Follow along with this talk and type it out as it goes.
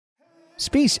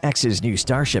SpaceX's new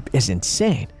Starship is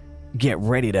insane. Get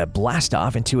ready to blast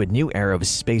off into a new era of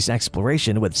space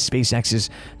exploration with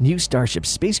SpaceX's new Starship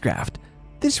spacecraft.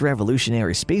 This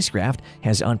revolutionary spacecraft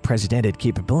has unprecedented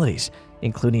capabilities,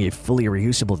 including a fully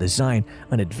reusable design,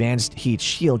 an advanced heat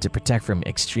shield to protect from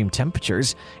extreme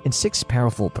temperatures, and 6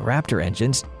 powerful Raptor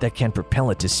engines that can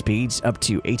propel it to speeds up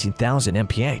to 18,000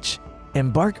 mph.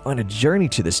 Embark on a journey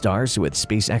to the stars with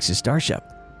SpaceX's Starship.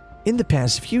 In the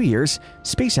past few years,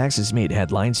 SpaceX has made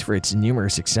headlines for its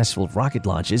numerous successful rocket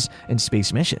launches and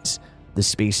space missions. The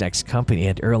SpaceX company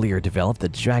had earlier developed the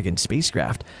Dragon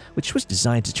spacecraft, which was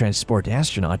designed to transport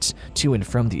astronauts to and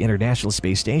from the International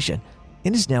Space Station,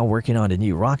 and is now working on a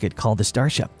new rocket called the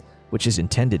Starship, which is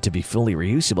intended to be fully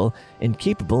reusable and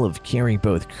capable of carrying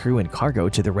both crew and cargo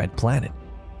to the Red Planet.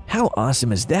 How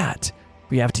awesome is that?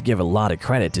 We have to give a lot of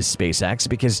credit to SpaceX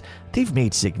because they've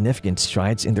made significant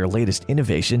strides in their latest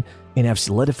innovation and have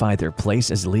solidified their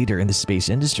place as a leader in the space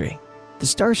industry. The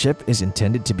Starship is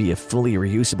intended to be a fully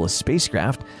reusable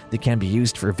spacecraft that can be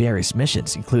used for various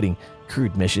missions, including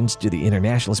crewed missions to the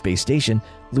International Space Station,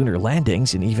 lunar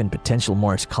landings, and even potential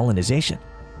Mars colonization.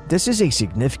 This is a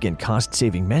significant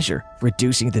cost-saving measure,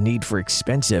 reducing the need for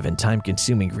expensive and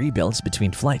time-consuming rebuilds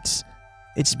between flights.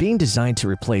 It's being designed to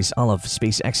replace all of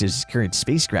SpaceX's current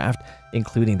spacecraft,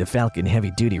 including the Falcon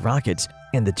heavy-duty rockets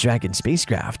and the Dragon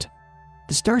spacecraft.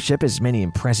 The Starship has many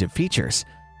impressive features,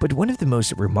 but one of the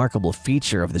most remarkable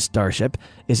features of the Starship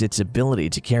is its ability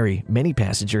to carry many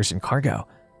passengers and cargo.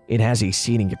 It has a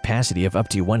seating capacity of up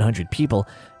to 100 people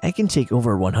and can take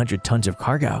over 100 tons of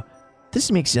cargo.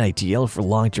 This makes it ideal for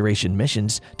long-duration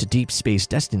missions to deep space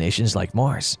destinations like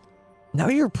Mars. Now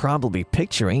you're probably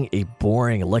picturing a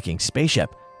boring-looking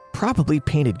spaceship, probably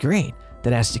painted green,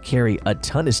 that has to carry a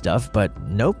ton of stuff, but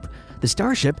nope. The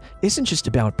Starship isn't just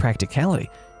about practicality,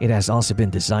 it has also been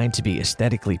designed to be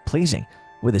aesthetically pleasing,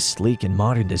 with a sleek and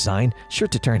modern design sure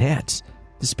to turn heads.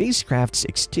 The spacecraft's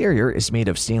exterior is made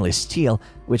of stainless steel,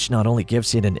 which not only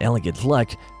gives it an elegant look,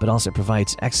 but also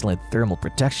provides excellent thermal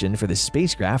protection for the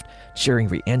spacecraft during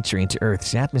re-entry into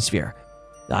Earth's atmosphere.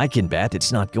 I can bet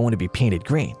it's not going to be painted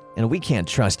green, and we can't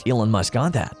trust Elon Musk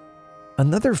on that.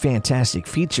 Another fantastic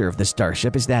feature of the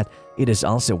Starship is that it is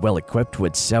also well equipped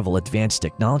with several advanced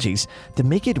technologies that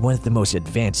make it one of the most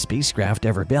advanced spacecraft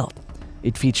ever built.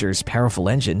 It features powerful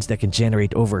engines that can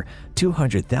generate over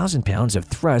 200,000 pounds of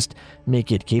thrust,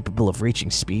 make it capable of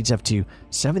reaching speeds up to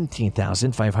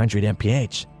 17,500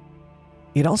 mph.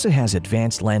 It also has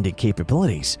advanced landing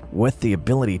capabilities, with the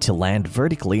ability to land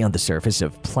vertically on the surface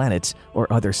of planets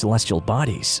or other celestial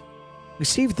bodies. We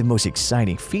saved the most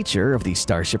exciting feature of the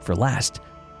Starship for last.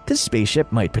 This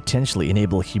spaceship might potentially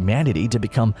enable humanity to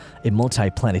become a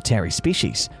multi-planetary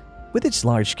species. With its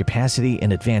large capacity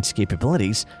and advanced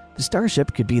capabilities, the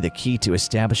Starship could be the key to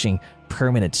establishing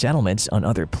permanent settlements on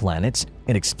other planets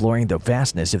and exploring the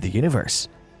vastness of the universe.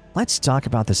 Let's talk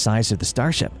about the size of the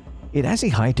Starship. It has a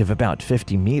height of about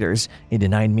 50 meters and a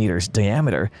 9 meters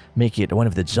diameter, making it one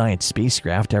of the giant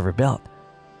spacecraft ever built.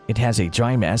 It has a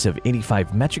dry mass of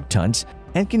 85 metric tons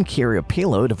and can carry a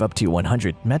payload of up to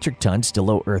 100 metric tons to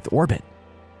low Earth orbit.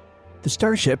 The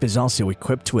Starship is also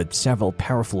equipped with several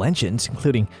powerful engines,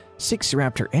 including 6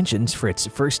 Raptor engines for its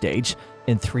first stage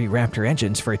and 3 Raptor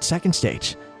engines for its second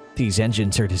stage. These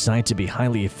engines are designed to be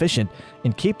highly efficient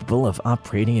and capable of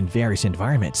operating in various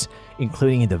environments,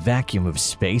 including in the vacuum of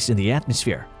space and the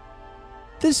atmosphere.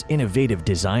 This innovative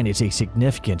design is a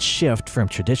significant shift from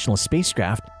traditional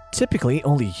spacecraft, typically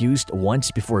only used once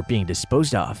before being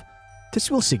disposed of. This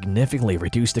will significantly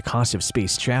reduce the cost of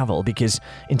space travel because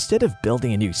instead of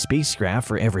building a new spacecraft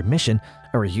for every mission,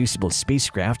 a reusable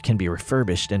spacecraft can be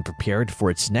refurbished and prepared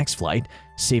for its next flight,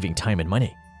 saving time and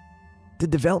money. The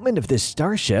development of this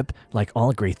Starship, like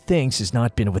all great things, has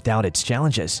not been without its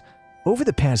challenges. Over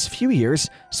the past few years,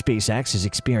 SpaceX has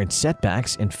experienced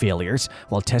setbacks and failures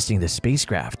while testing the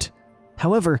spacecraft.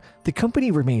 However, the company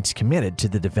remains committed to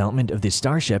the development of this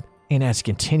Starship and has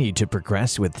continued to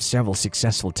progress with several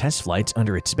successful test flights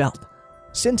under its belt.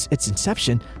 Since its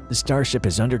inception, the Starship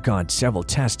has undergone several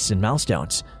tests and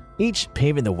milestones, each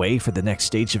paving the way for the next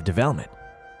stage of development.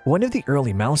 One of the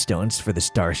early milestones for the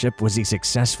Starship was the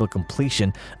successful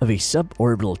completion of a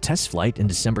suborbital test flight in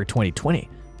December 2020.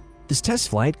 This test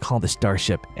flight, called the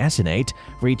Starship S8,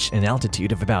 reached an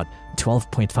altitude of about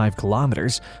 12.5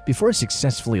 kilometers before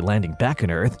successfully landing back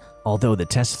on Earth, although the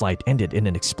test flight ended in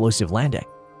an explosive landing.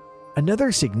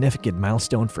 Another significant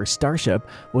milestone for Starship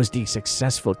was the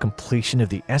successful completion of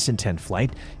the S10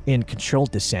 flight in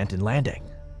controlled descent and landing.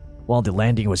 While the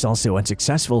landing was also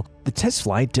unsuccessful, the test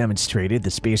flight demonstrated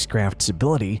the spacecraft's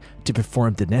ability to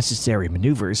perform the necessary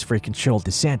maneuvers for a controlled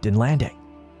descent and landing.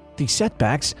 These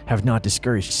setbacks have not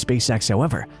discouraged SpaceX,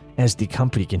 however, as the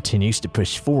company continues to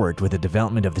push forward with the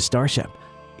development of the Starship.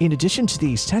 In addition to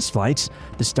these test flights,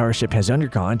 the Starship has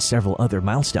undergone several other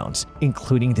milestones,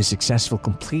 including the successful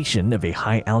completion of a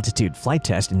high-altitude flight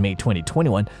test in May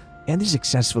 2021 and the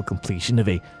successful completion of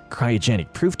a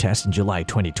cryogenic proof test in July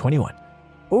 2021.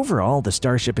 Overall, the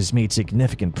Starship has made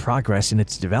significant progress in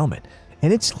its development,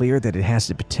 and it's clear that it has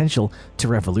the potential to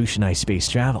revolutionize space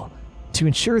travel. To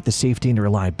ensure the safety and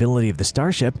reliability of the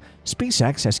Starship,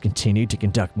 SpaceX has continued to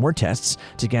conduct more tests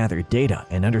to gather data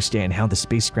and understand how the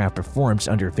spacecraft performs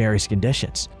under various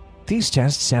conditions. These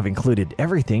tests have included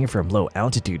everything from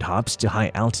low-altitude hops to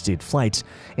high-altitude flights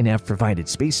and have provided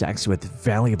SpaceX with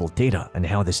valuable data on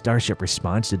how the Starship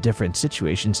responds to different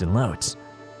situations and loads.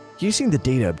 Using the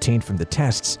data obtained from the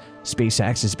tests,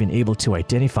 SpaceX has been able to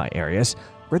identify areas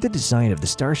where the design of the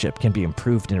Starship can be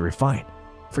improved and refined.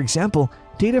 For example,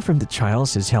 data from the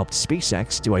trials has helped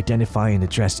SpaceX to identify and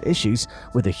address issues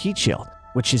with a heat shield,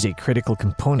 which is a critical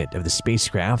component of the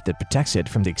spacecraft that protects it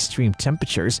from the extreme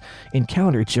temperatures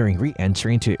encountered during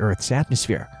re-entry into Earth's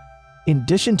atmosphere. In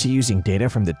addition to using data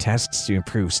from the tests to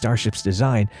improve Starship's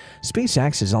design,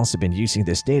 SpaceX has also been using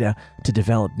this data to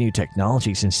develop new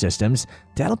technologies and systems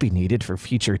that'll be needed for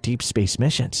future deep space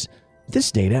missions.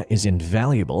 This data is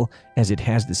invaluable as it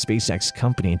has the SpaceX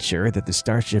company ensure that the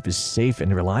Starship is safe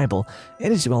and reliable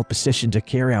and is well positioned to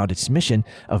carry out its mission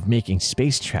of making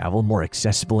space travel more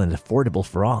accessible and affordable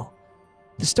for all.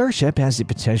 The Starship has the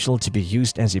potential to be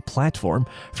used as a platform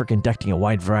for conducting a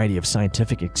wide variety of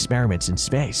scientific experiments in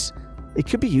space. It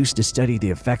could be used to study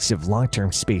the effects of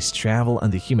long-term space travel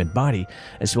on the human body,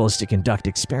 as well as to conduct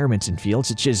experiments in fields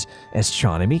such as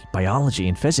astronomy, biology,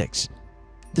 and physics.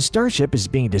 The Starship is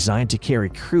being designed to carry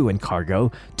crew and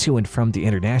cargo to and from the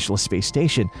International Space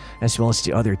Station, as well as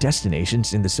to other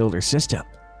destinations in the solar system.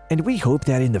 And we hope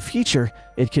that in the future,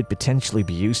 it could potentially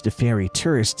be used to ferry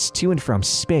tourists to and from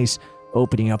space,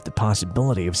 opening up the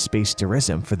possibility of space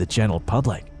tourism for the general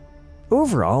public.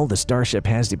 Overall, the Starship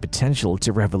has the potential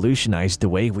to revolutionize the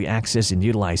way we access and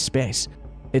utilize space.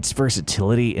 Its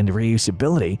versatility and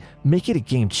reusability make it a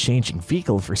game-changing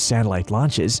vehicle for satellite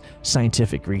launches,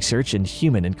 scientific research, and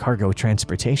human and cargo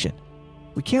transportation.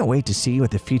 We can't wait to see what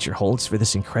the future holds for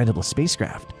this incredible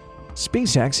spacecraft.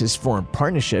 SpaceX has formed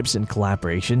partnerships and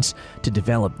collaborations to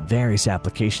develop various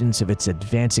applications of its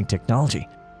advancing technology.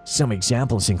 Some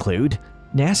examples include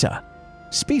NASA.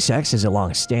 SpaceX has a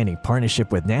long-standing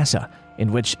partnership with NASA,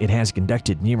 in which it has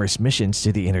conducted numerous missions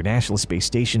to the International Space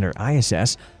Station or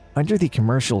ISS under the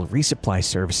Commercial Resupply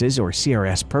Services or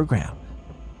CRS program.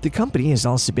 The company has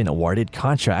also been awarded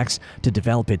contracts to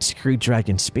develop its Crew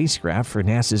Dragon spacecraft for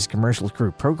NASA's Commercial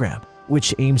Crew program,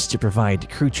 which aims to provide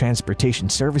crew transportation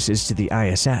services to the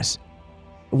ISS.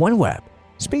 OneWeb.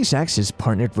 SpaceX has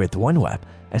partnered with OneWeb,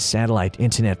 a satellite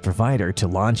internet provider, to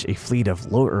launch a fleet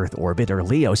of low Earth orbit or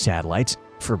LEO satellites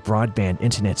for broadband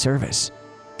internet service.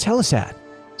 Telesat.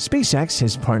 SpaceX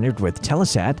has partnered with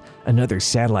Telesat, another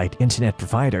satellite internet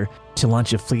provider, to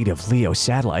launch a fleet of LEO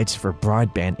satellites for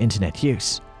broadband internet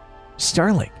use.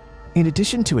 Starlink. In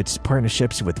addition to its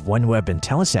partnerships with OneWeb and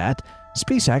Telesat,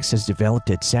 SpaceX has developed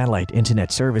its satellite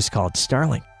internet service called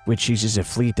Starlink, which uses a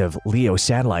fleet of LEO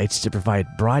satellites to provide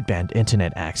broadband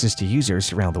internet access to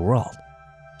users around the world.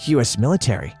 U.S.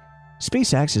 military.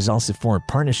 SpaceX has also formed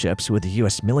partnerships with the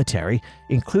U.S. military,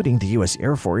 including the U.S.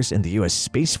 Air Force and the U.S.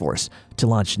 Space Force, to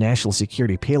launch national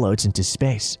security payloads into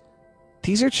space.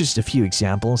 These are just a few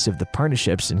examples of the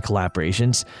partnerships and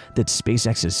collaborations that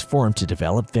SpaceX has formed to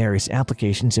develop various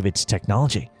applications of its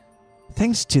technology.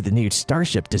 Thanks to the new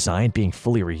Starship design being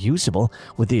fully reusable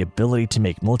with the ability to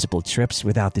make multiple trips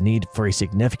without the need for a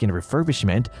significant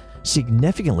refurbishment,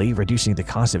 significantly reducing the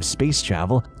cost of space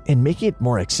travel and making it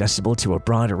more accessible to a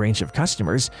broader range of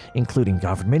customers, including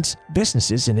governments,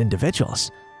 businesses, and individuals,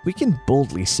 we can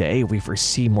boldly say we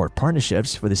foresee more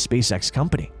partnerships for the SpaceX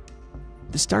company.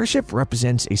 The Starship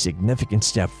represents a significant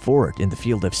step forward in the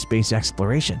field of space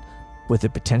exploration, with the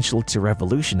potential to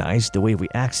revolutionize the way we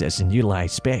access and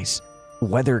utilize space.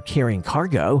 Whether carrying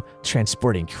cargo,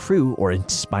 transporting crew, or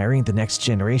inspiring the next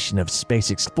generation of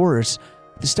space explorers,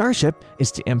 the Starship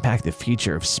is to impact the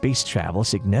future of space travel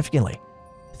significantly.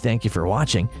 Thank you for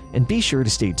watching, and be sure to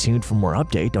stay tuned for more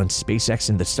update on SpaceX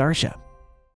and the Starship.